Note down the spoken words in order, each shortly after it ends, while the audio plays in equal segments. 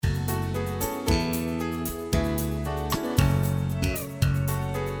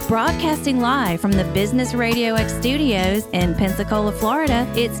Broadcasting live from the Business Radio X studios in Pensacola, Florida,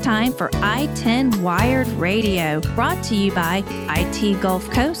 it's time for I-10 Wired Radio, brought to you by IT Gulf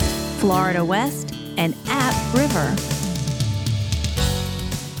Coast, Florida West, and App River.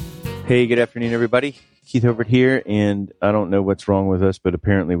 Hey, good afternoon, everybody. Keith Overt here, and I don't know what's wrong with us, but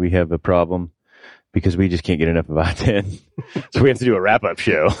apparently we have a problem because we just can't get enough of I-10. So we have to do a wrap-up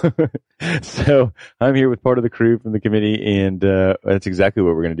show. So I'm here with part of the crew from the committee, and that's exactly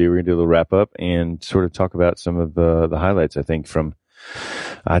what we're going to do. We're going to do a little wrap-up and sort of talk about some of the highlights, I think, from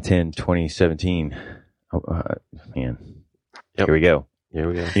I-10 2017. Man. Yep. Here we go.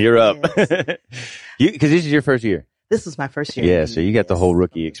 You're up. Yes. Because this is your first year. This was my first year. Yeah, so you got the whole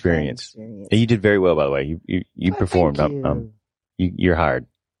rookie experience. And you did very well, by the way. You performed. Thank you. You're hired.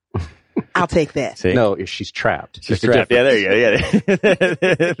 I'll take that. See? No, she's trapped. She's trapped. Yeah, there you go.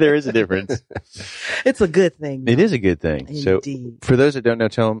 Yeah. There is a difference. It's a good thing. It is a good thing. Indeed. So for those that don't know,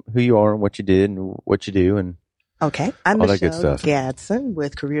 tell them who you are and what you did and what you do. And okay. I'm all that good Michelle stuff. Gadsden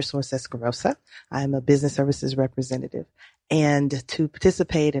with CareerSource Escarosa. I'm a business services representative. And to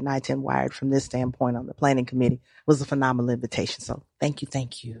participate in I-10 Wired from this standpoint on the planning committee was a phenomenal invitation. So thank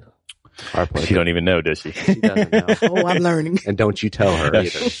you. Our pleasure. she don't even know, does she? She doesn't know. Oh, I'm learning. And don't you tell her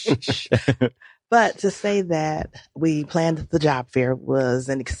either. But to say that we planned the job fair was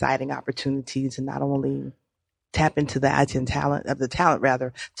an exciting opportunity to not only tap into the I-10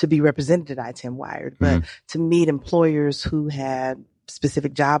 talent, to be represented at I-10 Wired, but to meet employers who had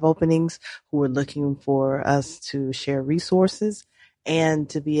specific job openings, who were looking for us to share resources, and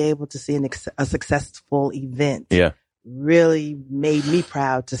to be able to see a successful event. Yeah. Really made me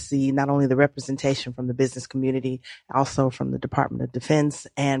proud to see not only the representation from the business community, also from the Department of Defense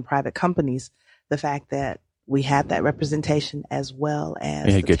and private companies, the fact that we had that representation as well as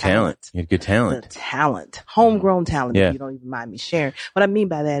You had good talent. You had good talent. The talent, homegrown talent, Yeah. if you don't even mind me sharing. What I mean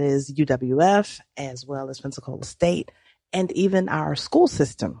by that is UWF as well as Pensacola State and even our school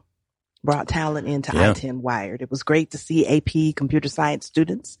system brought talent into I-10 Wired. It was great to see AP computer science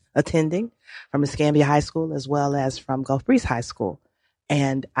students attending from Escambia High School as well as from Gulf Breeze High School.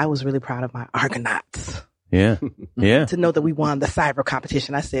 And I was really proud of my Argonauts. Yeah. Yeah. To know that we won the cyber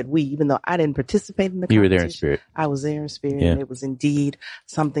competition. I said we, even though I didn't participate in the competition. You were there in spirit. I was there in spirit. Yeah. And it was indeed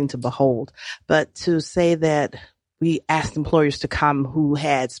something to behold. But to say that we asked employers to come who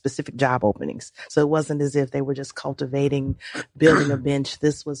had specific job openings. So it wasn't as if they were just cultivating, building a bench.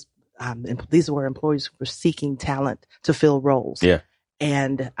 This was, these were employees who were seeking talent to fill roles. Yeah.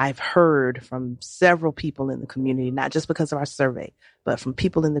 And I've heard from several people in the community, not just because of our survey, but from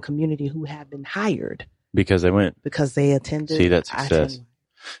people in the community who have been hired Because they went. because they attended. See, that's success.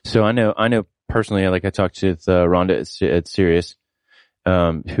 So I know personally, like I talked with Rhonda at Sirius,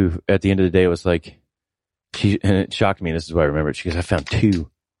 who at the end of the day was like, and it shocked me. This is why I remember it. She goes, I found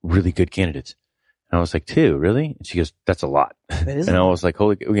 2 really good candidates. And I was like, 2, really? And she goes, that's a lot. And I was like,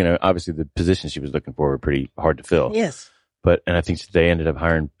 holy, obviously the positions she was looking for were pretty hard to fill. Yes. And I think they ended up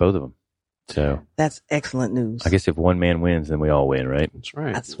hiring both of them. So That's excellent news. I guess if one man wins, then we all win, right? That's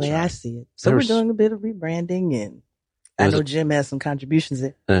right. That's the way I see it. So we're doing a bit of rebranding, and I know Jim has some contributions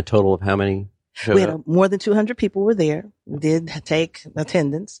there. And a total of how many showed We had up? more than 200 people were there. We did take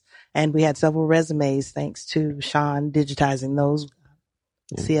attendance, and we had several resumes thanks to Sean digitizing those,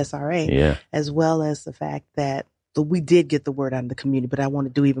 CSRA, Yeah. as well as the fact that we did get the word out in the community, but I want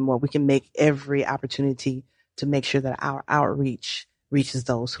to do even more. We can make every opportunity to make sure that our outreach reaches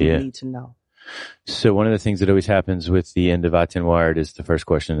those who need to know. So one of the things that always happens with the end of I-10 Wired is the first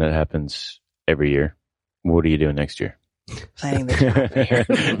question that happens every year. What are you doing next year? Planning the job fair.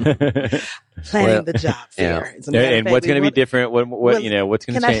 Planning the job fair. As a matter of And fact, what's going to be different? What's going to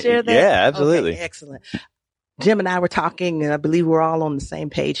Can change? I share that? Yeah, absolutely. Okay, excellent. Jim and I were talking, and I believe we're all on the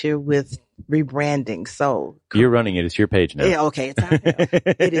same page here with rebranding. So You're running it. It's your page now. yeah, okay.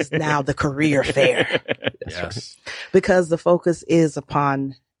 It is now the career fair. Yes. Because the focus is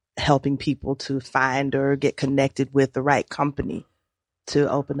upon helping people to find or get connected with the right company to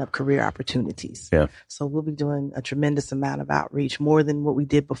open up career opportunities. Yeah. So we'll be doing a tremendous amount of outreach, more than what we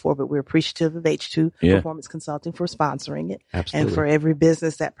did before, but we're appreciative of H2 Performance Consulting for sponsoring it. Absolutely. And for every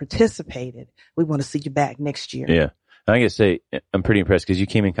business that participated, we want to see you back next year. Yeah. I gotta say, I'm pretty impressed because you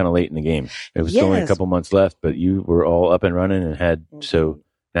came in kind of late in the game. It was only a couple months left, but you were all up and running and had, so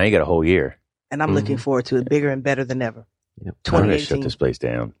now you got a whole year. And I'm looking forward to it, bigger and better than ever. Yep. I'm going to 2018. shut this place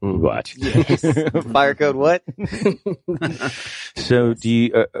down. Mhm. Watch. Yes. Fire code what? So do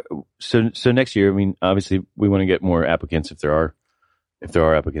you, so next year, I mean, obviously we want to get more applicants if there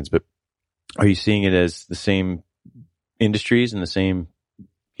are applicants, but are you seeing it as the same industries and the same,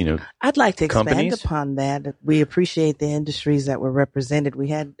 I'd like to expand companies? upon that. We appreciate the industries that were represented. We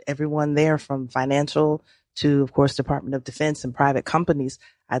had everyone there from financial to, of course, Department of Defense and private companies.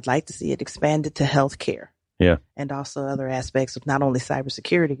 I'd like to see it expanded to healthcare. Yeah. And also other aspects of not only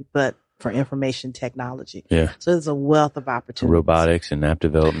cybersecurity, but for information technology. Yeah. So there's a wealth of opportunities. Robotics and app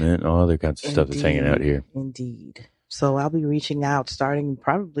development, all other kinds of stuff that's hanging out here. Indeed. So I'll be reaching out starting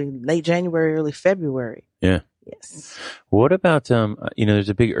probably late January, early February. Yeah. Yes. What about, there's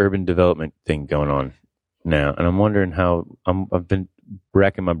a big urban development thing going on now, and I'm wondering how, I've been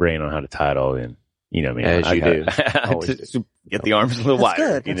racking my brain on how to tie it all in. As you do. Always do. Get the arms a little That's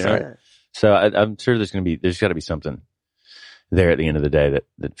wider, good. That's good. So I'm sure there's got to be something there at the end of the day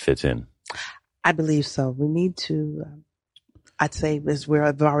that fits in. I believe so. We need to, I'd say, as we've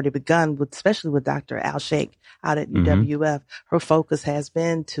already begun, especially with Dr. Al Sheikh out at UWF, her focus has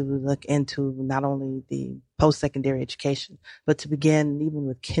been to look into not only the post-secondary education, but to begin even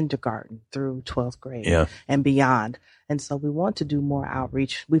with kindergarten through 12th grade and beyond. And so we want to do more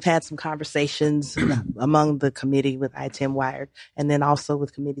outreach. We've had some conversations among the committee with I-10 Wired, and then also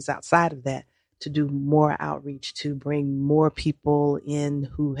with committees outside of that, to do more outreach, to bring more people in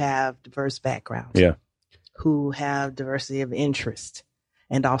who have diverse backgrounds, who have diversity of interest,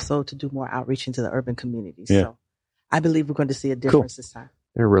 and also to do more outreach into the urban communities. Yeah. So I believe we're going to see a difference this time.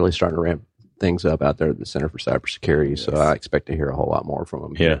 They're really starting to ramp things up out there at the Center for Cybersecurity. So I expect to hear a whole lot more from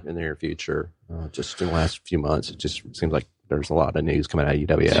them in the near future. Just in the last few months, it just seems like there's a lot of news coming out of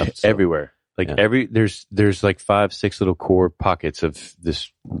UWF. So. Everywhere. There's like 5-6 little core pockets of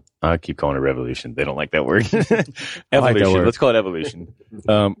this. I keep calling it revolution. They don't like that word. Evolution. Like that word. Let's call it evolution.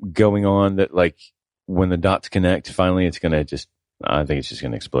 Going on that, like, when the dots connect, finally I think it's just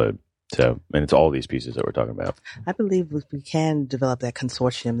going to explode. So, and it's all these pieces that we're talking about. I believe we can develop that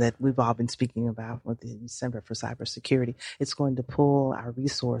consortium that we've all been speaking about with the Center for Cybersecurity. It's going to pull our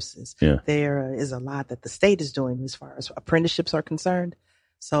resources. Yeah. There is a lot that the state is doing as far as apprenticeships are concerned.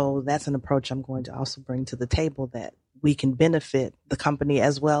 So that's an approach I'm going to also bring to the table, that we can benefit the company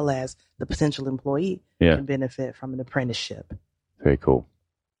as well as the potential employee can benefit from an apprenticeship. Very cool.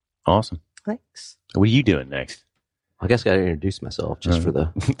 Awesome. Thanks. What are you doing next? I guess I got to introduce myself just for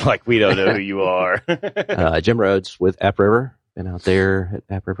the... Like, we don't know who you are. Jim Rhodes with AppRiver. Been out there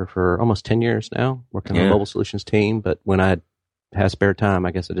at AppRiver for almost 10 years now, working on the mobile solutions team. But when I had spare time,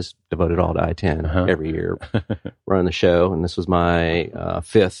 I guess I just devoted all to I-10 every year, running the show. And this was my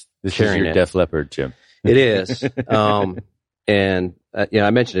fifth. This is your Def Leppard, Jim. It is. And I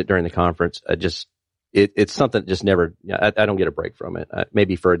mentioned it during the conference. It's something that just never, I don't get a break from it.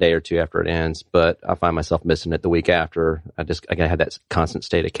 Maybe for a day or two after it ends, but I find myself missing it the week after. I gotta have that constant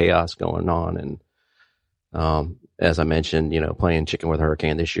state of chaos going on. And, as I mentioned, playing Chicken with a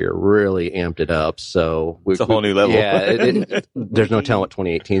Hurricane this year really amped it up. So it's a whole new level. Yeah. There's no telling what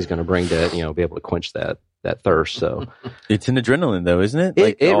 2018 is going to bring to, be able to quench that thirst. So it's an adrenaline though, isn't it?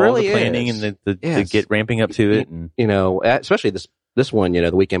 Like it all really the planning is. And the get ramping up to it. And, especially this one, the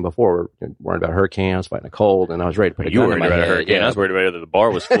weekend before, we were worried about a hurricane. I was fighting a cold, and I was ready to put a gun in my head. Hurricane. Yeah. I was worried about whether the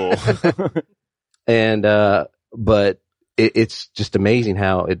bar was full. And but it's just amazing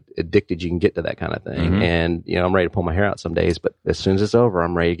how addicted you can get to that kind of thing. Mm-hmm. And I'm ready to pull my hair out some days, but as soon as it's over,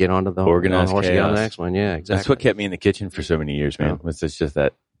 I'm ready to get onto the organized horse chaos. And get on the next one. Yeah, exactly. That's what kept me in the kitchen for so many years, man. Was just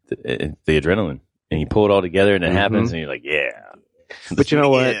that the adrenaline, and you pull it all together, and it happens, and you're like, yeah. But you know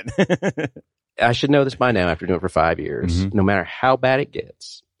what? I should know this by now after doing it for 5 years. Mm-hmm. No matter how bad it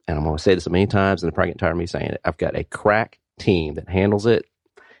gets, and I'm going to say this a million times, and they're probably getting tired of me saying it, I've got a crack team that handles it.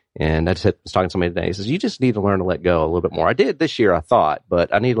 And I was talking to somebody today. He says, you just need to learn to let go a little bit more. I did this year, I thought,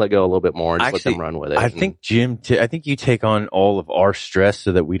 but I need to let go a little bit more and just let them run with it. I think, Jim, I think you take on all of our stress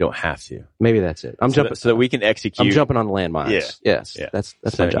so that we don't have to. Maybe that's it. So that we can execute. I'm jumping on the landmines. Yeah. Yes. Yeah. That's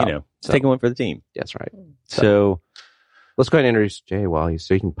my job. Taking one for the team. That's right. So let's go ahead and introduce Jay while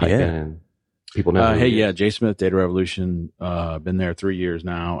so you can pipe in and people know. Jay Smith, Data Revolution. Been there 3 years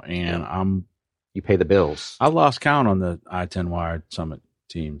now, and you pay the bills. I lost count on the I-10 Wired Summit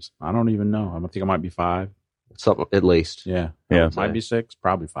teams. I don't even know. I think I might be 5. Something at least. Yeah. Might be 6,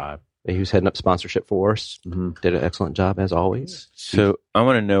 probably 5. He was heading up sponsorship for us. Mm-hmm. Did an excellent job as always. So I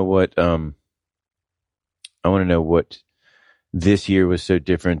want to know what this year was so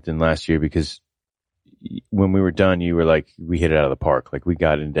different than last year, because when we were done, you were like, we hit it out of the park. Like, we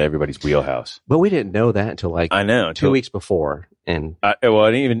got into everybody's wheelhouse. But we didn't know that until I know 2 weeks before. And I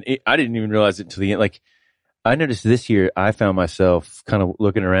didn't even realize it until the end. Like, I noticed this year, I found myself kind of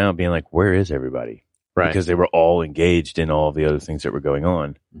looking around being like, where is everybody? Right. Because they were all engaged in all the other things that were going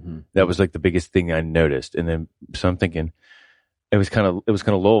on. Mm-hmm. That was like the biggest thing I noticed. And then, so I'm thinking, it was kind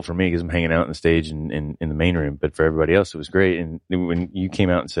of lull for me because I'm hanging out on the stage and in the main room. But for everybody else, it was great. And when you came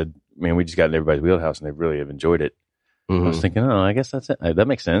out and said, "Man, we just got in everybody's wheelhouse," and they really have enjoyed it, I was thinking, "Oh, I guess that's it. That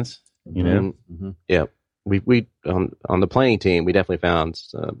makes sense." You know? Yeah. We on the planning team, we definitely found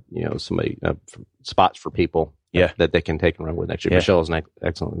somebody spots for people that they can take and run with next year. Michelle's an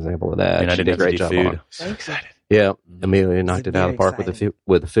excellent example of that. And I did a great job on it. So excited. Yeah, Amelia knocked it out of the park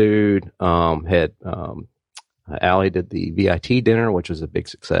with the food. Allie did the VIT dinner, which was a big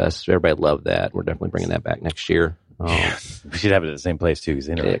success. Everybody loved that. We're definitely bringing that back next year. We should have it at the same place too, because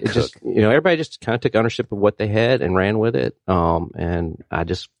they know how to cook. Just everybody just kind of took ownership of what they had and ran with it. And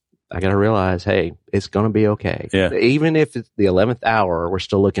I got to realize, hey, it's going to be okay. Yeah. Even if it's the 11th hour, we're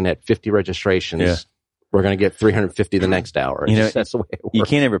still looking at 50 registrations. Yeah. We're going to get 350 the next hour. That's the way it works. You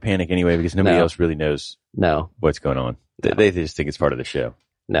can't ever panic anyway because nobody else really knows what's going on. No. They just think it's part of the show.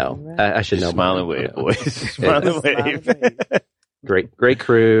 No, right. I should know. Smile and wave, boys. Smile and wave. Great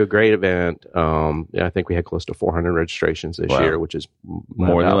crew, great event. I think we had close to 400 registrations this year, which is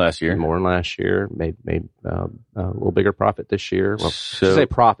more than last year. More than last year. Made a little bigger profit this year. Well, I should say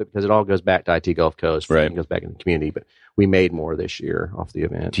profit because it all goes back to IT Gulf Coast. Right. It goes back in the community, but we made more this year off the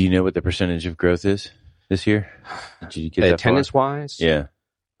event. Do you know what the percentage of growth is this year? Did you get that attendance wise? Yeah.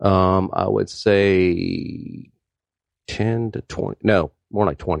 I would say 10 to 20. No, more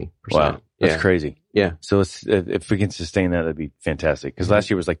like 20%. Wow. That's crazy. Yeah. So if we can sustain that, that'd be fantastic. Because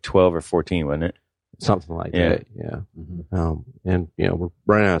last year was like 12 or 14, wasn't it? Something like that. Yeah. Mm-hmm. And we're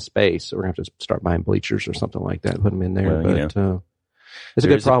running out of space, so we're gonna have to start buying bleachers or something like that, put them in there. Well, it's a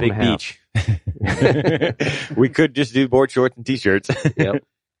good problem to have. Beach. We could just do board shorts and t-shirts. Yep.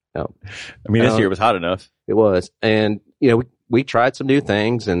 I mean, this year was hot enough. It was, and we tried some new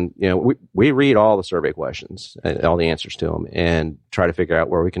things, and we read all the survey questions, all the answers to them, and try to figure out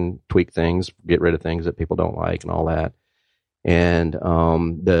where we can tweak things, get rid of things that people don't like, and all that. And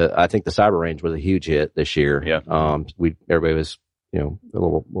I think the cyber range was a huge hit this year. Yeah. Everybody was a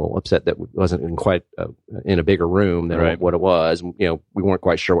little upset that it wasn't in quite in a bigger room than what it was. We weren't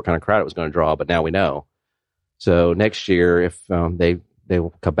quite sure what kind of crowd it was going to draw, but now we know. So next year, if they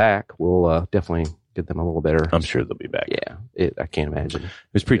will come back, we'll definitely get them a little better. I'm sure they'll be back. Yeah, I can't imagine. It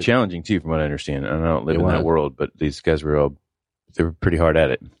was pretty challenging too, from what I understand. I don't live in that world, but these guys were pretty hard at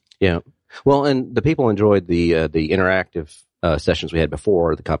it. Yeah. Well, and the people enjoyed the interactive sessions we had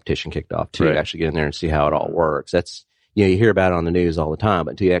before the competition kicked off too. Right. Actually get in there and see how it all works. That's you hear about it on the news all the time,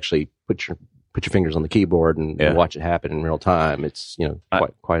 but until you actually put your fingers on the keyboard and watch it happen in real time, it's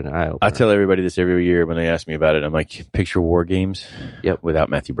quite an eye opener. I tell everybody this every year when they ask me about it. I'm like, picture War Games, without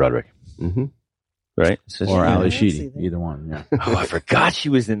Matthew Broderick. Mm-hmm. Right? Or Ali Sheedy, either one. Yeah. Oh, I forgot she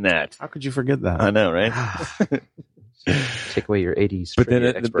was in that. How could you forget that? I know, right? Take away your 80s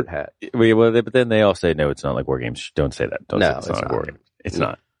expert hat. But then they all say, no, it's not like War Games. Don't say that. Don't say it's not like War Games. It's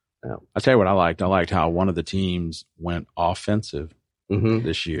not. No. I'll tell you what I liked. I liked how one of the teams went offensive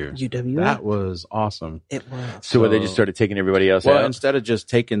this year. UWA. That was awesome. It was. So they just started taking everybody else out? Well, instead of just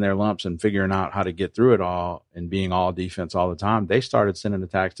taking their lumps and figuring out how to get through it all and being all defense all the time, they started sending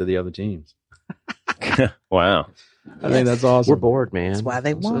attacks to the other teams. Wow. I think that's awesome. We're bored, man. That's why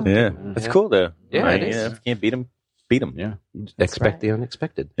they won. Yeah. That's cool, though. Yeah, right? it is. If you can't beat them, beat them. Yeah. Expect the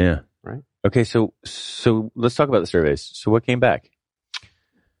unexpected. Yeah. Right. Okay, so let's talk about the surveys. So what came back?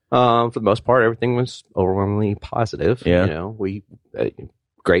 For the most part, everything was overwhelmingly positive. Yeah. We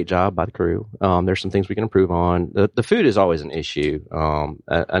great job by the crew. There's some things we can improve on. The food is always an issue.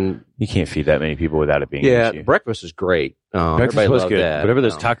 And you can't feed that many people without it being an issue. Breakfast was great. Breakfast was good. That. Whatever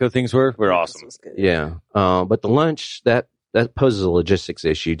those taco things were awesome. Yeah. But the lunch, that poses a logistics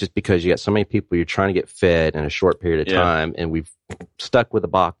issue just because you got so many people you're trying to get fed in a short period of time, and we've stuck with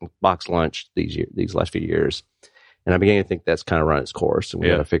a box lunch these last few years. And I'm beginning to think that's kind of run its course, and we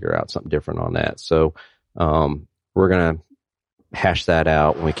got to figure out something different on that. So we're going to hash that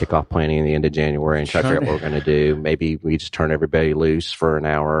out when we kick off planning in the end of January and try to figure out what we're going to do. Maybe we just turn everybody loose for an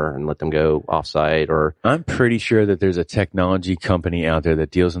hour and let them go offsite. Or I'm pretty sure that there's a technology company out there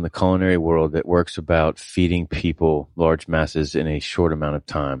that deals in the culinary world that works about feeding people large masses in a short amount of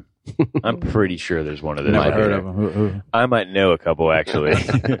time. I'm pretty sure there's one of those. I've heard of them. Who? I might know a couple actually.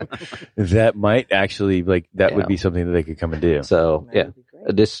 That might actually would be something that they could come and do. So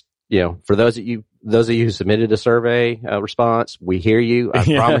this for those of you who submitted a survey response, we hear you. I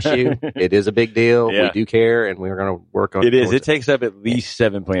promise you, it is a big deal. Yeah. We do care, and we're going to work on it. It is. It takes up at least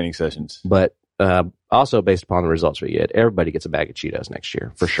 7 planning sessions. But also based upon the results we get, everybody gets a bag of Cheetos next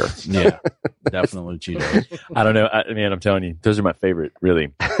year for sure. Yeah, definitely Cheetos. I don't know. I'm telling you, those are my favorite,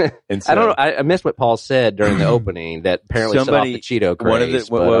 really. And so, I don't know. I missed what Paul said during the opening that apparently set off the Cheeto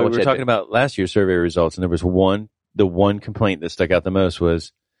craze. we were talking about last year's survey results, and there was one the one complaint that stuck out the most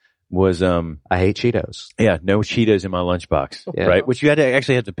was I hate Cheetos. yeah, no Cheetos in my lunchbox, Yeah. right? Which you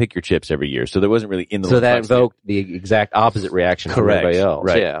actually have to pick your chips every year, so there wasn't really in the So that lunchbox. invoked the exact opposite reaction from Correct. everybody else.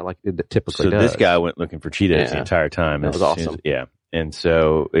 Right. Yeah, like it typically So does. this guy went looking for Cheetos the Yeah. entire time. That As was soon as- awesome. yeah. And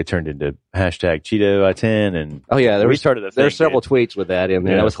so it turned into hashtag Cheeto I-10 and Oh yeah, we started the thing. there were several dude. tweets with that in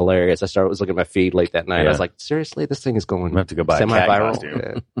there. Yeah. That was hilarious. I was looking at my feed late that night. Yeah. I was like, seriously, this thing is going I'm gonna have to go buy a cat semi-viral. costume.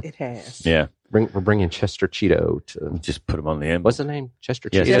 Yeah. It has. Yeah. We're bringing Chester Cheeto to Just put them on the end. what's the name? Chester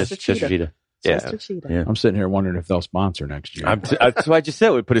Yes, Cheeto. Chester Chester Cheetah. Cheetah. Yeah. Chester Cheetah. Yeah. I'm sitting here wondering if they'll sponsor next year. That's what I just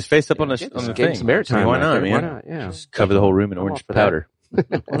said. We put his face up on the Just on the give him thing. some airtime Why right not, there. man? Why not? Yeah. Just cover the whole room in I'm all orange for that. powder.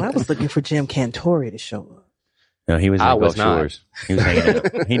 Well, I was looking for Jim Cantori to show up. No, he was in I the was Gulf not. Shores. He was hanging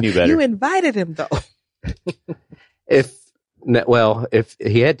out. He knew better. You invited him though. If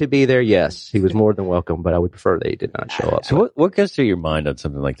he had to be there, yes, he was more than welcome. But I would prefer that he did not show up. So what goes through your mind on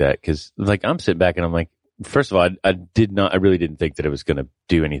something like that? Because like I'm sitting back and I'm like, first of all, I really didn't think that it was going to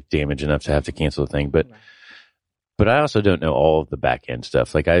do any damage enough to have to cancel the thing, but I also don't know all of the back end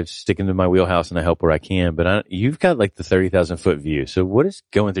stuff. Like I stick into my wheelhouse and I help where I can, but you've got like the 30,000 foot view. So what is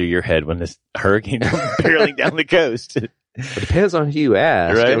going through your head when this hurricane comes barreling down the coast? It depends on who you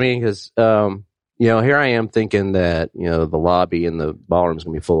ask. Right. I mean, because here I am thinking that the lobby and the ballroom is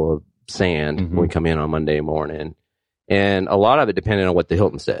going to be full of sand Mhm. when we come in on Monday morning, and a lot of it depended on what the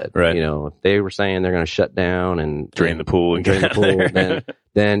Hilton said. Right. If they were saying they're going to shut down and Drain the pool and drain the get pool, out of there.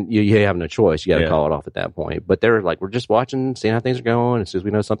 then you have no choice. You got to Yeah. call it off at that point. But they're like, we're just watching, seeing how things are going. As soon as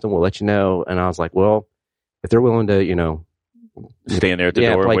we know something, we'll let you know. And I was like, well, if they're willing to, Stand there at the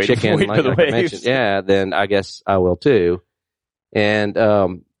door play waiting, chicken, waiting for the I waves. mentioned, then I guess I will too. And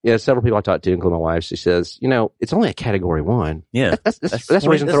several people I talked to, including my wife, she says, it's only a category 1. Yeah. That's a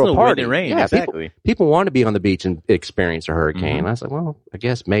reason to throw a little party. wind and rain. Yeah, Exactly. people want to be on the beach and experience a hurricane. Mhm. I was like, well, I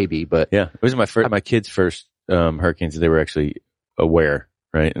guess maybe, but Yeah, it was my kids' first hurricanes. They were actually aware,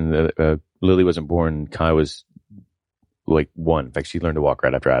 right? And Lily wasn't born. Kai was like 1. In fact, she learned to walk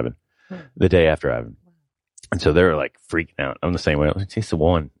right after Ivan, the day after Ivan. And so they were like freaking out. I'm the same way. It's the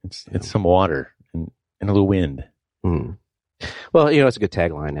one. It's some water and a little wind. hmm. Well, it's a good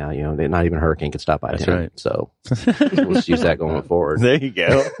tagline now. Not even a hurricane can stop I-10. That's right. So let's use that going forward. There you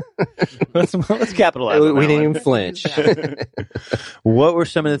go. let's capitalize. on We that didn't one. even flinch. What were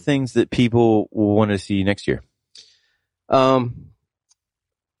some of the things that people want to see next year?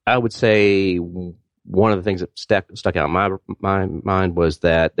 I would say one of the things that stuck out in my mind was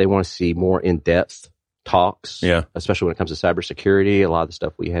that they want to see more in-depth talks. Yeah. Especially when it comes to cybersecurity. A lot of the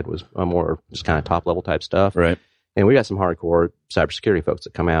stuff we had was more just kind of top-level type stuff. Right. And we got some hardcore cybersecurity folks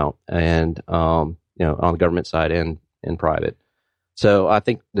that come out and, on the government side and private. So I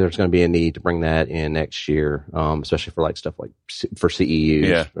think there's going to be a need to bring that in next year, especially for stuff like for CEUs,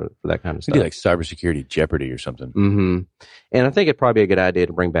 Yeah. for that kind of stuff. Maybe like cybersecurity Jeopardy or something. Mm-hmm. And I think it'd probably be a good idea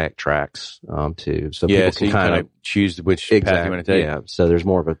to bring back tracks, too. So people So can you kind of choose which path you want to take. Yeah. So there's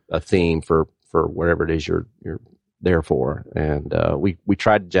more of a theme for whatever it is you're there for. And we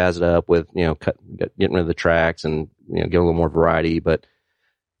tried to jazz it up with, getting rid of the tracks and, get a little more variety. But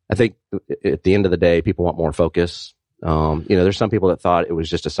I think at the end of the day, people want more focus. There's some people that thought it was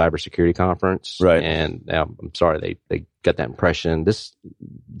just a cybersecurity conference. Right. And I'm sorry, they got that impression. It's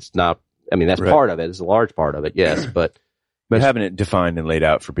not, that's Right. part of it. It's a large part of it. Yes. But having it defined and laid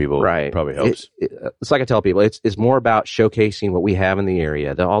out for people probably helps. It's like I tell people, it's more about showcasing what we have in the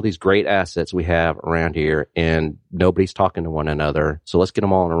area, all these great assets we have around here, and nobody's talking to one another. So let's get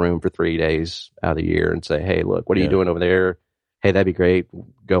them all in a room for 3 days out of the year and say, hey, look, what are you doing over there? Hey, that'd be great.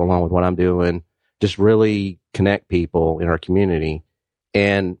 Go along with what I'm doing. Just really connect people in our community.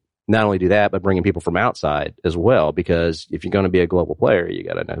 And not only do that, but bringing people from outside as well, because if you're going to be a global player, you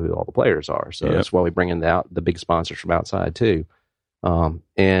got to know who all the players are. So that's why we bring in the big sponsors from outside too.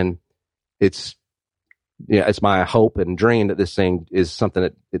 And it's my hope and dream that this thing is something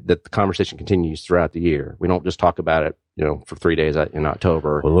that the conversation continues throughout the year. We don't just talk about it, for 3 days in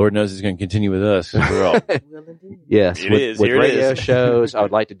October. Well, Lord knows it's going to continue with us. We're all Yes, with Here it radio is. shows, I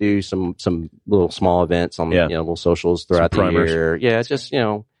would like to do some little small events on little socials throughout the primers. year. Yeah, it's just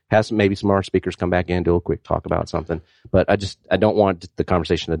have maybe some of our speakers come back in, do a quick talk about something. But I don't want the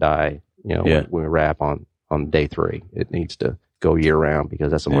conversation to die. When we wrap on day 3, it needs to go year round,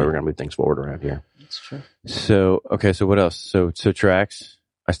 because that's the way we're going to move things forward around here. That's true. So what else? So tracks.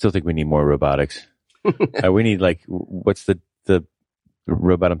 I still think we need more robotics. We need what's the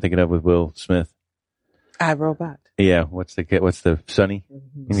robot I'm thinking of with Will Smith? iRobot. Yeah. What's the Sonny? You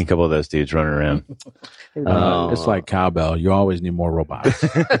need a couple of those dudes running around. It's like cowbell. You always need more robots.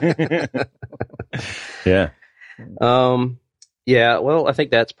 Yeah. Yeah. Well, I think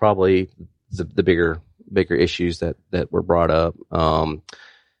that's probably the bigger bigger issues that were brought up.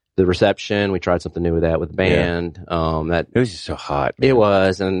 The reception, we tried something new with that with the band. That it was just so hot. Man. It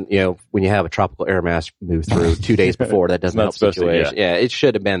was, and when you have a tropical air mass move through 2 days before, that doesn't help the situation. Yeah, it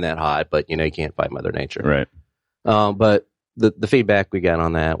should have been that hot, but you can't fight Mother Nature. Right. But the feedback we got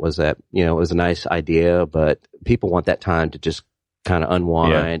on that was that it was a nice idea, but people want that time to just kind of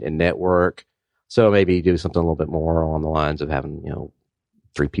unwind and network. So maybe do something a little bit more on the lines of having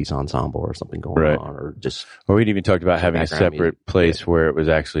 3-piece ensemble or something going on, or we'd even talked about having a separate place where it was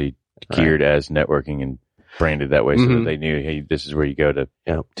actually geared as networking and branded that way, so that they knew, hey, this is where you go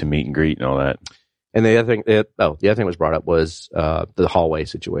to meet and greet and all that. And the other thing, the other thing was brought up was the hallway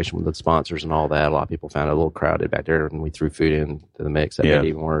situation with the sponsors and all that. A lot of people found it a little crowded back there, and we threw food into the mix. That made it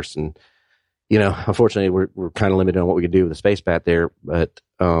even worse. And unfortunately, we're kind of limited on what we could do with the space back there. But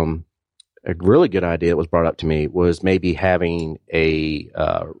a really good idea that was brought up to me was maybe having a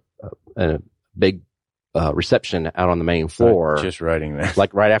big reception out on the main floor. Just writing that.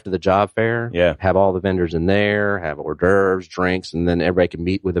 Like right after the job fair. Yeah. Have all the vendors in there, have hors d'oeuvres, drinks, and then everybody can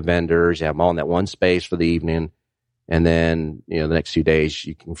meet with the vendors. You have them all in that one space for the evening. And then, the next few days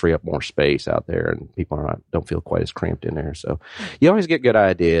you can free up more space out there and people don't feel quite as cramped in there. So you always get good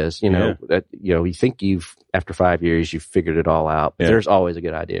ideas, that, you think after 5 years, you've figured it all out, but there's always a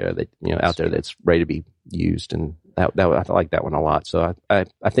good idea that, out there that's ready to be used. And that I like that one a lot. So I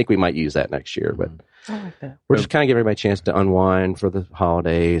think we might use that next year, but I like that. We're just kind of giving everybody a chance to unwind for the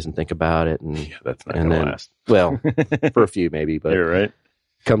holidays and think about it. And that's not going to last. Well, for a few maybe, but you're right.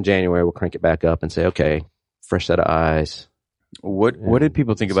 Come January, we'll crank it back up and say, okay, fresh set of eyes. What did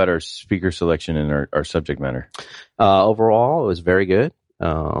people think about our speaker selection and our subject matter? Overall, it was very good.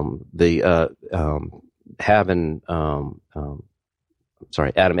 Having Adam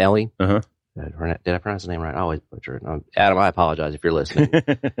Ellie. Uh-huh. Did I pronounce his name right? I always butcher it. Adam, I apologize if you're listening.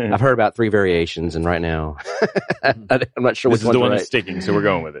 I've heard about 3 variations, and right now I'm not sure which one's the one right. that's sticking, so we're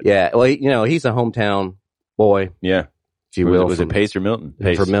going with it. Yeah, well, he's a hometown boy. Yeah. If you will. Was it Pace or Milton?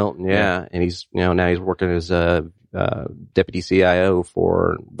 Pace. For Milton, yeah. And he's, now he's working as deputy CIO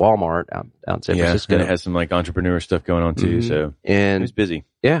for Walmart out in San Francisco. And it has some entrepreneur stuff going on too. So and he's busy.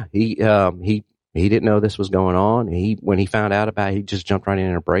 Yeah, he didn't know this was going on. When he found out about it, he just jumped right in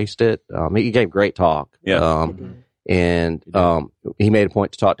and embraced it. He gave great talk. Yeah. And he made a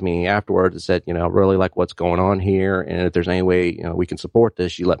point to talk to me afterwards and said, I really like what's going on here, and if there's any way we can support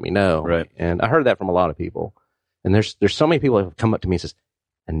this, you let me know. Right. And I heard that from a lot of people. And there's so many people that have come up to me and says,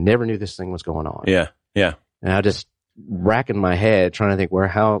 I never knew this thing was going on. Yeah. Yeah. And I just racking my head trying to think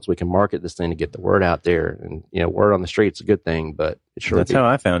how else we can market this thing to get the word out there. And, word on the street's a good thing, but it sure That's how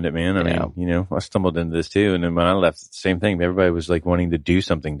I found it, man. I mean, I stumbled into this too. And then when I left, same thing. Everybody was wanting to do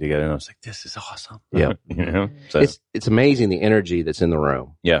something together. And I was like, this is awesome. Yeah. So it's amazing the energy that's in the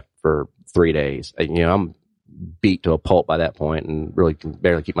room. Yeah. For 3 days. I'm beat to a pulp by that point and really can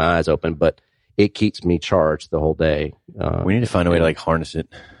barely keep my eyes open, but it keeps me charged the whole day. We need to find a way to harness it.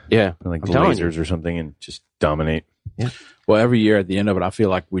 Yeah. Like lasers or something and just dominate. Yeah. Well, every year at the end of it, I feel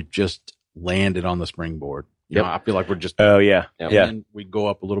like we just landed on the springboard. I feel like we're just. Oh, yeah. Yeah. And we go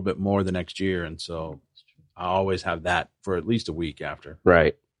up a little bit more the next year. And so I always have that for at least a week after.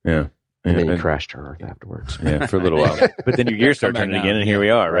 Right. Yeah. And then you crashed to earth afterwards. Yeah, for a little while. But then your gears start turning again, and here we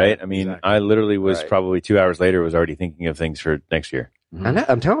are, right? I mean, exactly. I literally was probably 2 hours later was already thinking of things for next year. I know,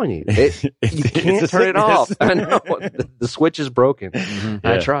 I'm telling you, you can't turn it off. I know the switch is broken. Yeah.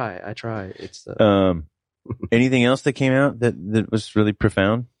 I try. It's anything else that came out that was really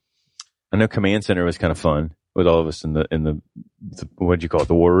profound? I know Command Center was kind of fun with all of us in the what'd you call it,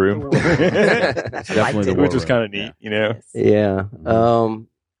 the war room? It's definitely the war which was kind of neat, Yeah.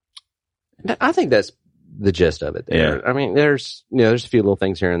 I think that's the gist of it there. Yeah. I mean, there's a few little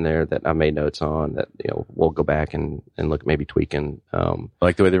things here and there that I made notes on that, we'll go back and look, maybe tweaking.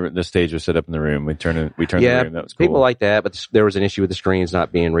 Like the way the stage was set up in the room. We turned the room. That was cool. People like that, but there was an issue with the screens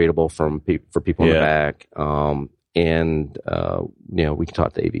not being readable for people in the back. And we can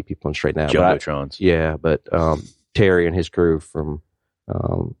talk to AV people and straighten that out. Jumbotrons. But Terry and his crew from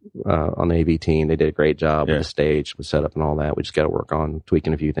on the AV team, they did a great job with the stage, with setup and all that. We just got to work on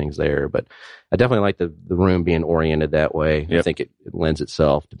tweaking a few things there. But I definitely like the room being oriented that way. Yep. I think it lends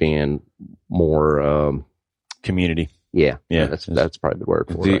itself to being more community. Yeah. That's probably the word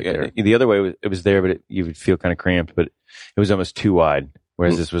for it right there. The other way, it was there, but you would feel kind of cramped, but it was almost too wide,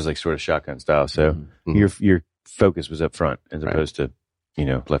 whereas this was sort of shotgun style. So your focus was up front as opposed to,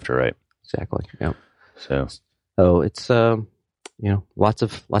 left or right. Exactly. Yeah. So it's, lots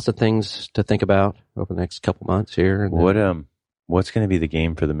of things to think about over the next couple months here. And what's going to be the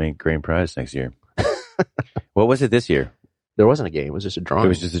game for the main grand prize next year? What was it this year? There wasn't a game. It was just a drawing. It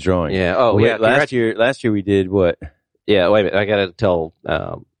was just a drawing. Yeah. Oh, Wait, yeah. Last year we did what? Yeah. Wait a minute. I got to tell,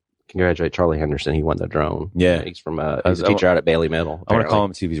 congratulate Charlie Henderson. He won the drone. Yeah. He's from, he's a teacher out at Bailey Middle. I want to call him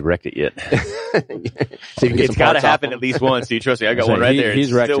and see if he's wrecked it yet. See if It's got to happen at least once, dude. Trust me. I got one right there. He's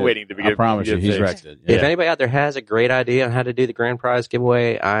It's wrecked still it. waiting to be I promise you, he's wrecked it. Yeah. If anybody out there has a great idea on how to do the grand prize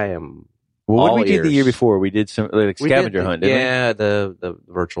giveaway, I am. Well, what all did we do the ears. year before? We did some like scavenger hunt, didn't Yeah, the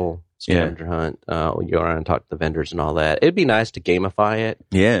virtual scavenger hunt. We go around and talk to the vendors and all that. It'd be nice to gamify it.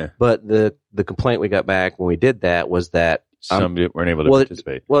 we? Yeah. But the complaint we got back when we did that was that Some weren't able to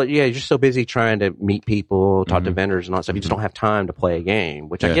participate. well, yeah, you're just so busy trying to meet people, talk to Mhm. vendors and all that stuff. You just don't have time to play a game,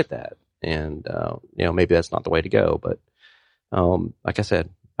 which I Yeah. get that. And, maybe that's not the way to go. But, like I said,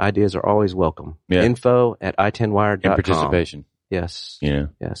 ideas are always welcome. Yeah. Info at i10wired.com. And participation. Yes. You know,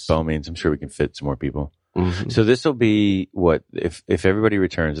 Yes. by all means, I'm sure we can fit some more people. Mhm. So this will be what if everybody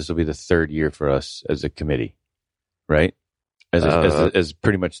returns, this will be the third year for us as a committee, right? As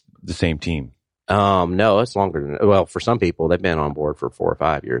pretty much the same team. No, it's longer than, well, for some people, they've been on board for 4 or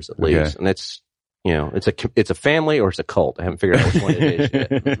 5 years at least. Okay. And it's a family or it's a cult. I haven't figured out which one it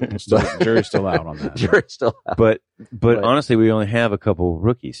is yet. Jury's still out on that. Jury's still out. But honestly, we only have a couple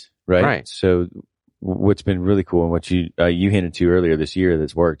rookies, right? Right. So what's been really cool and what you hinted to earlier this year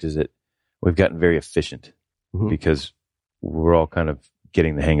that's worked is that we've gotten very efficient Mhm. because we're all kind of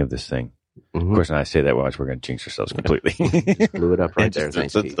getting the hang of this thing. Mhm. Of course, when I say that, we're going to jinx ourselves completely. Just blew it up right there. It's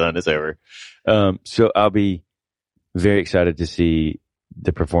Thanks, Pete. done. It's over. So I'll be very excited to see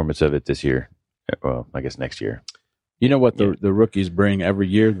the performance of it this year. Well, I guess next year. You know what the rookies bring every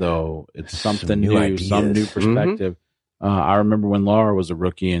year, though? It's something Some new new, ideas. some new Mm-hmm. perspective. I remember when Laura was a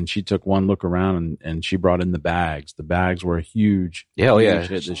rookie and she took one look around and she brought in the bags. The bags were a huge, Yeah, huge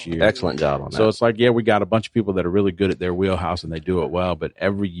hit this year. Excellent job on that. So it's like, yeah, we got a bunch of people that are really good at their wheelhouse and they do it well, but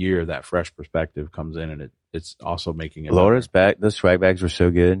every year that fresh perspective comes in and it's also making it Laura's bag, those swag bags were so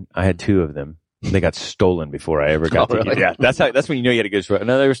good. I had 2 of them. They got stolen before I ever got Oh, to really? Yeah, that's when you know you had a good swag.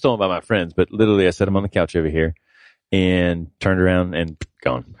 No, they were stolen by my friends, but literally I set them on the couch over here and turned around and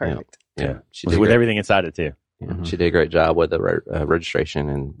gone. Perfect. Yeah. She With did great. everything inside it too. Yeah, she did a great job with the registration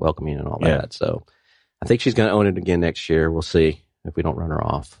and welcoming and all Yeah. that. So I think she's going to own it again next year. We'll see if we don't run her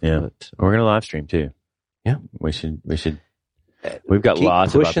off. Yeah. But, We're going to live stream too. Yeah. We should, we've got keep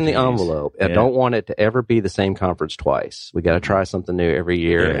lots pushing of the opportunities. envelope. I Yeah. don't want it to ever be the same conference twice. We got to try something new every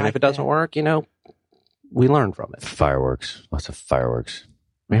year. Yeah. And if it doesn't work, we learn from it. Fireworks. Lots of fireworks.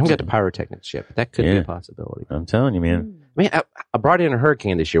 We haven't got to pyrotechnics yet, but that could be Yeah. a possibility. I'm telling you, man. Man, I brought in a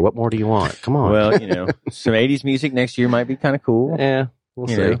hurricane this year. What more do you want? Come on. Well, some 80s music next year might be kind of cool. yeah, we'll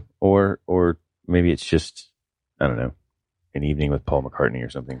you see. know, or maybe it's just, I don't know, an evening with Paul McCartney or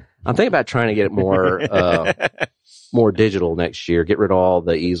something. I'm thinking about trying to get it more digital next year. Get rid of all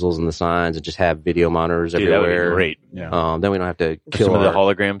the easels and the signs and just have video monitors Dude, that would be everywhere. great. Yeah. Then we don't have to kill Some of the our,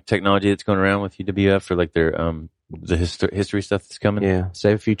 hologram technology that's going around with UWF for like their the history stuff that's coming. yeah,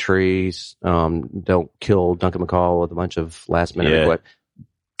 save a few trees. Don't kill Duncan McCall with a bunch of last minute Yeah. requests.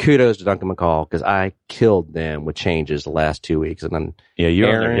 Kudos to Duncan McCall because I killed them with changes the last 2 weeks, and then Yeah, you're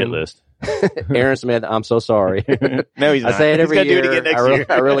on their Aaron- hit list. Aaron Smith, I'm so sorry. No, he's I not. say it He's every gotta year. do it again next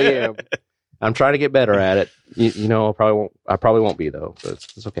I year. really am. I'm trying to get better at it. I probably won't be though, but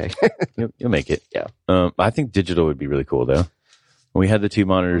it's okay. You'll make it. Yeah. I think digital would be really cool though. We had the 2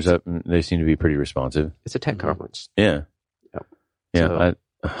 monitors up and they seem to be pretty responsive. It's a tech conference. Yeah. Yep. Yeah. So-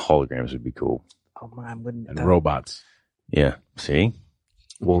 Holograms would be cool. Oh, mine wouldn't. And robots. Yeah. See?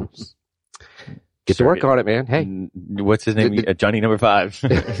 We'll get to work on it, man. Hey, What's his name? Johnny number 5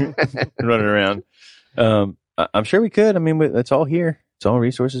 running around. I'm sure we could. I mean, it's all here. It's all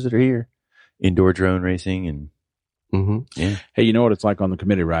resources that are here. Indoor drone racing and Hey, you know what it's like on the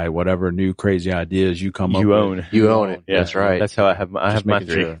committee, right? Whatever new crazy ideas you come up you with. own. you own it. Yeah, That's right. That's how I have my making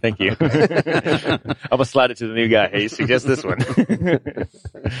 3. sure. Thank you. I'm gonna slide it to the new guy. Hey, suggest this one.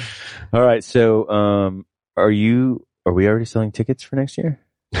 All right. So, are we already selling tickets for next year?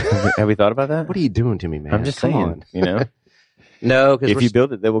 Have we thought about that? What are you doing to me, man? I'm just Come saying. on. No, because If you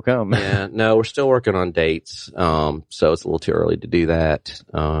build it, they will come. yeah, no, we're still working on dates. So it's a little too early to do that.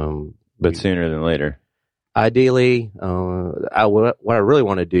 But sooner than later. Ideally, what I really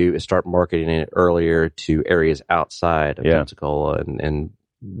want to do is start marketing it earlier to areas outside of Yeah. Pensacola and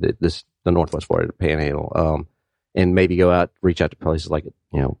the Northwest Florida Panhandle. And maybe reach out to places like,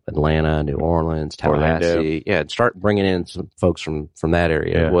 Atlanta, New Orleans, Tallahassee. Orlando. Yeah. And start bringing in some folks from that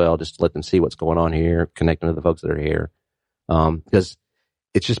area Yeah. as well, just to let them see what's going on here, connecting to the folks that are here. Because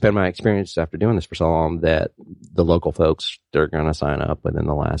it's just been my experience after doing this for so long that the local folks, they're going to sign up within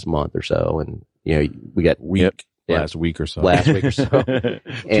the last month or so. And, we got Week, Yeah. last week or so. last week or so. 2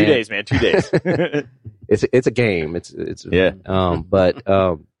 days, man. 2 days. it's a game. It's Yeah.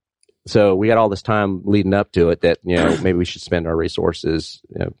 So we had all this time leading up to it that, maybe we should spend our resources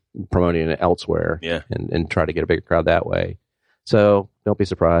promoting it elsewhere. Yeah. And try to get a bigger crowd that way. So don't be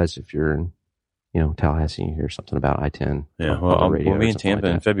surprised if you're in, Tallahassee, you hear something about I-10. Yeah. on Well, the radio we'll be or in something Tampa like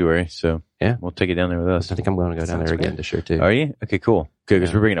in that. February, so Yeah. we'll take it down there with us. I think I'm going to go down there again this year too. Are you? Okay, cool. Good,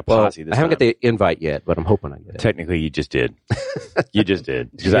 because we're bringing a posse this I haven't time. got the invite yet, but I'm hoping I get it. Technically, you just did. You just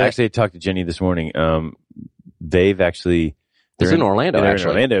did. Because I actually talked to Jenny this morning. They've actually... It's in Orlando, they're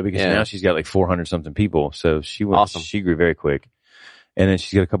actually. in Orlando because Yeah. now she's got like 400 something people. So she went, Awesome. she grew very quick. And then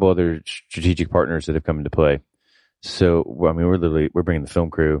she's got a couple other strategic partners that have come into play. So, we're bringing the film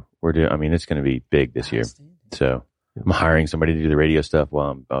crew. It's going to be big this year. So I'm hiring somebody to do the radio stuff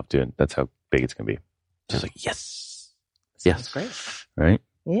while I'm off doing, that's how big it's going to be. Just like, yes. Sounds great. Right?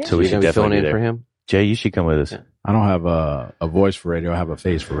 Yeah. So we should You're gonna be filling definitely be in there. for him. Jay, you should come with us. Yeah. I don't have a voice for radio. I have a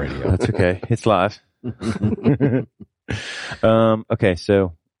face for radio. That's okay. It's live. Okay,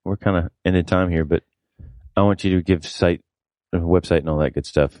 so we're kind of ended time here, but I want you to give website and all that good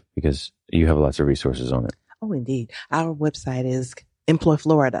stuff because you have lots of resources on it. Oh, indeed. Our website is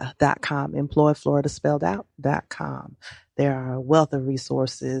employflorida.com. Employflorida spelled out.com. There are a wealth of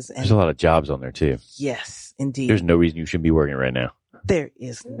resources. And There's a lot of jobs on there too. yes, indeed. There's no reason you shouldn't be working right now. There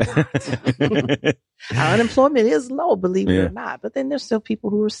is not. Our unemployment is low, believe it Yeah. or not, but then there's still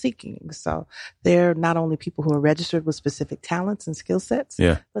people who are seeking. So they're not only people who are registered with specific talents and skill sets,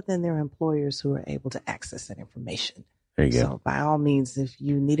 Yeah. but then there are employers who are able to access that information. There you go. So by all means, if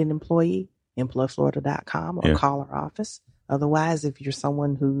you need an employee, employflorida.com or Yeah. call our office. Otherwise, if you're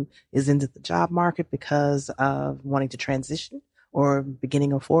someone who is into the job market because of wanting to transition or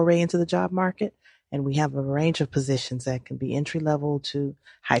beginning a foray into the job market, and we have a range of positions that can be entry level to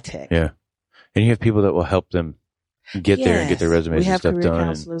high tech. Yeah. And you have people that will help them get there and get their Yes. resumes We and have stuff career done. And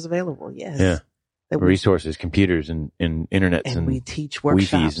counselors available. Yes. Yeah. That we, resources, computers and internets and and we teach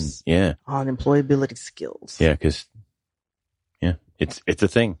Wi-Fi's workshops and on employability skills. yeah, because it's a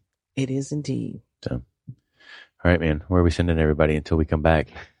thing. It is indeed. So, all right, man, where are we sending everybody until we come back?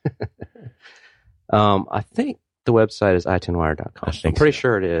 I think the website is i10wire.com. I think I'm pretty so.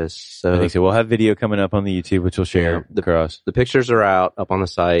 sure it is. So I think so. We'll have video coming up on the YouTube, which we'll share across. the pictures are out up on the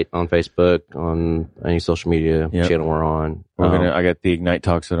site, on Facebook, on any social media Yep. channel we're on. I got the Ignite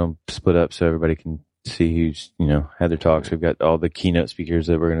talks that I'm split up so everybody can see who's had their talks. We've got all the keynote speakers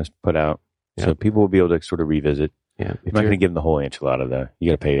that we're going to put out, so Yeah. people will be able to sort of revisit. Yeah, I'm not going to give them the whole enchilada though.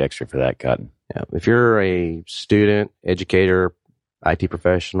 You got to pay extra for that, Cotton. Yeah, if you're a student, educator, IT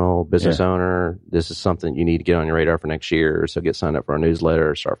professional, business owner, this is something you need to get on your radar for next year. So get signed up for our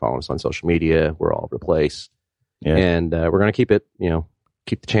newsletter, start following us on social media. We're all over the place. Yeah. And we're going to keep it,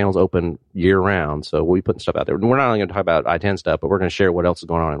 keep the channels open year round. So we'll be putting stuff out there. We're not only going to talk about I-10 stuff, but we're going to share what else is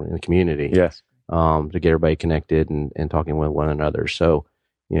going on in the community. Yes. To get everybody connected and talking with one another. So,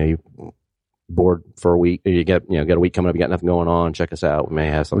 you bored for a week, you got a week coming up, you got nothing going on, check us out. We may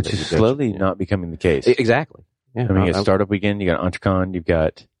have something. Which is slowly not becoming the case. Exactly. Yeah. I mean, you got Startup Weekend, you got Entrecon, you've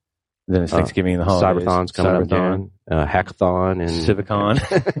got then it's Thanksgiving and the holidays. Cyberthon's coming up again. Hackathon and Civicon.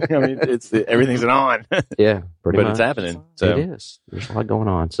 I mean, everything's an on. Yeah, pretty but much. it's happening. So It is. There's a lot going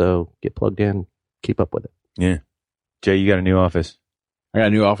on. So get plugged in, keep up with it. yeah, Jay, you got a new office. I got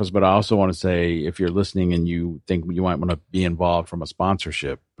a new office, but I also want to say if you're listening and you think you might want to be involved from a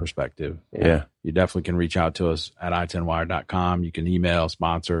sponsorship perspective, Yeah. you definitely can reach out to us at i10wire.com. You can email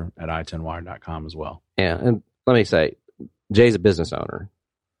sponsor at i10wire.com as well. Yeah, and let me say, Jay's a business owner.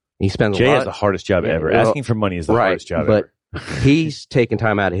 He spends Jay a lot. has the hardest job Yeah, ever. well, Asking for money is the right, hardest job but ever. He's taking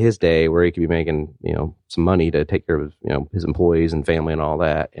time out of his day where he could be making, some money to take care of, his employees and family and all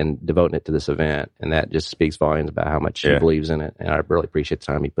that, and devoting it to this event. And that just speaks volumes about how much he Yeah. believes in it. And I really appreciate the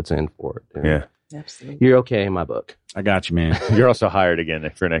time he puts in for it. And Yeah. Absolutely. you're okay in my book. I got you, man. You're also hired again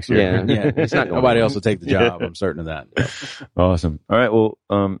for next year. Yeah. Yeah, It's not going nobody on. else will take the job. I'm certain of that. Awesome. All right. Well,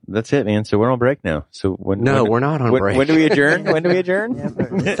 that's it, man. So we're on break now. So when We're not on break. When do we adjourn? When do we adjourn?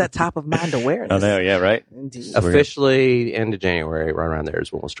 Never. It's that top of mind awareness. I know. Yeah. Right. Indeed. Officially, end of January, right around there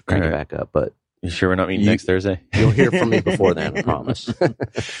is when we'll crank All it right. back up. But You sure we're not meeting next Thursday? you'll hear from me before then, I promise.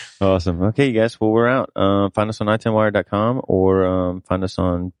 Awesome. Okay, you guys. Well, we're out. Find us on i10wire.com or find us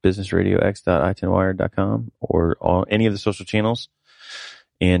on businessradiox.i10wire.com or any of the social channels.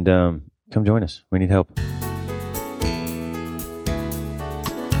 And come join us. We need help.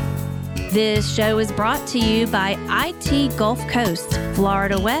 This show is brought to you by IT Gulf Coast,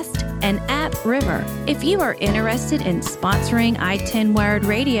 Florida West, and App River. If you are interested in sponsoring I-10 Wired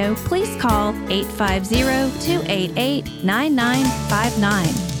Radio, please call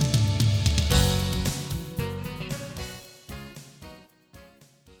 850-288-9959.